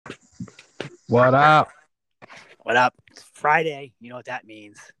What up? What up? It's Friday. You know what that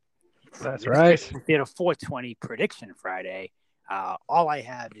means. That's right. Instead of 420 Prediction Friday, all I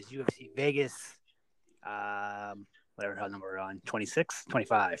have is UFC Vegas, whatever number we're on, 26,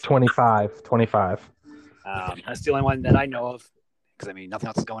 25. 25. That's the only one that I know of because, I mean, nothing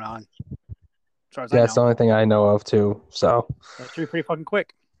else is going on. As far as I That's the know. only thing I know of, too. So That should be pretty fucking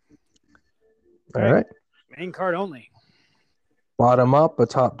quick. All right. Main card only. Bottom up or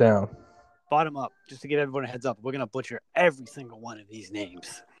top down? Bottom up. Just to give everyone a heads up, we're going to butcher every single one of these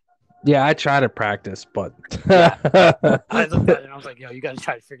names. Yeah, I try to practice, but Yeah. I looked at it and I was like, yo, you got to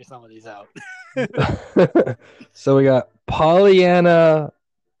try to figure some of these out. So we got Pollyanna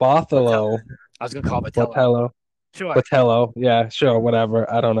Bothelo. I was going to call it Botello. Botello. Sure. Botello. Yeah, sure,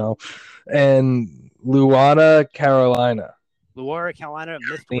 whatever. I don't know. And Luana Carolina. Luana Carolina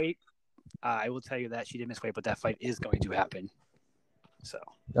missed weight. I will tell you that she did miss weight, but that fight is going to happen. So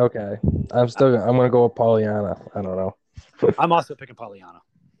Okay. I'm gonna go with Pollyanna. I don't know. I'm also picking Pollyanna.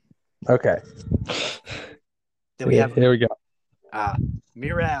 Okay. Then we have here we go.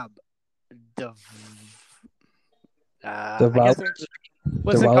 Mirab.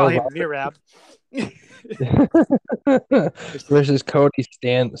 Let's call him Mirab. Versus Cody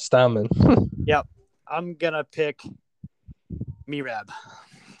Stammen. Yep. I'm gonna pick Mirab.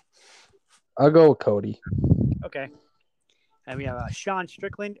 I'll go with Cody. Okay. And we have Sean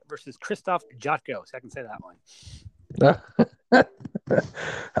Strickland versus Krzysztof Jotko. So I can say that one.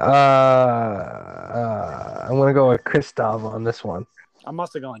 I'm gonna go with Krzysztof on this one. I'm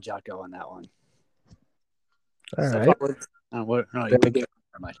also going Jotko on that one. All right. All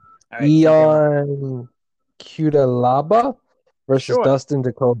right. Ion Kudalaba versus Dustin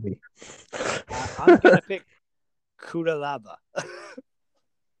Jacoby. I'm gonna pick Kudalaba.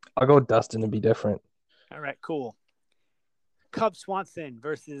 I'll go Dustin to be different. All right, cool. Cub Swanson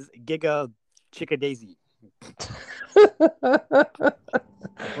versus Giga Chica Daisy.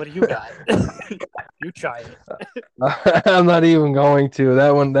 What do you got? You try it. I'm not even going to.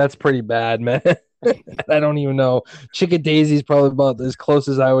 That's pretty bad, man. I don't even know. Chica Daisy's probably about as close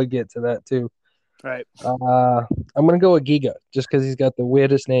as I would get to that too. Right. I'm gonna go with Giga just because he's got the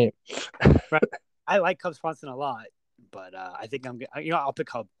weirdest name. Right. I like Cub Swanson a lot, but I think I'll pick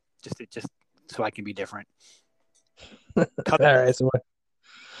Cub just so I can be different. All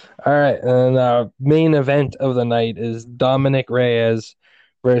right. And main event of the night is Dominic Reyes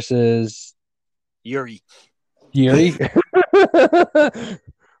versus Yuri.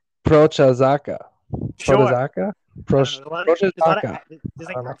 Prochazaka. Sure. Prochazaka? Prochazaka. There's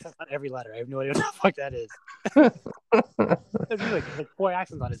like accents on every letter. I have no idea what the fuck that is. There's like 4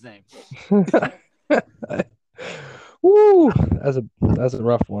 accents on his name. Woo! That's a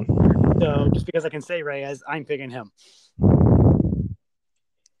rough one. So just because I can say Reyes, I'm picking him.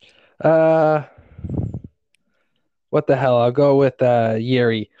 What the hell? I'll go with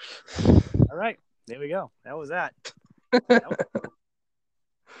Yuri. All right, there we go. That was that. All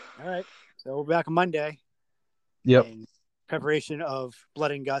right, so we're back on Monday. Yep. In preparation of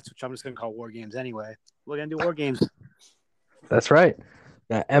Blood and Guts, which I'm just gonna call War Games anyway. We're gonna do War Games. That's right.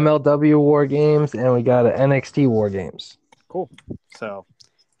 Got MLW War Games and we got an NXT War Games. Cool. So,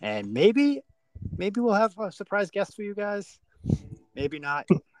 and maybe we'll have a surprise guest for you guys. Maybe not.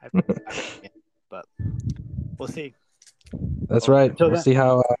 But we'll see. That's right. We'll see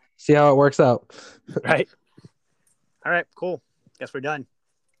how it works out. Right. All right. Cool. Guess we're done.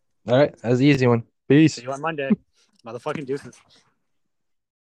 All right. That was the easy one. Peace. See you on Monday. Motherfucking deuces.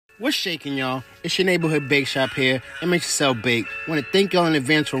 What's shaking, y'all? It's your neighborhood bake shop here. It makes yourself bake. Want to thank y'all in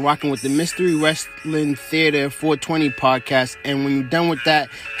advance for rocking with the Mystery Wrestling Theater 420 podcast. And when you're done with that,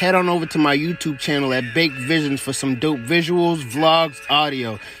 head on over to my YouTube channel at Bake Visions for some dope visuals, vlogs,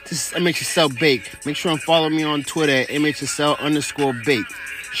 audio. This is MHSL Bake. Make sure and follow me on Twitter at MHSL_bake.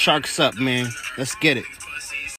 Sharks up, man. Let's get it.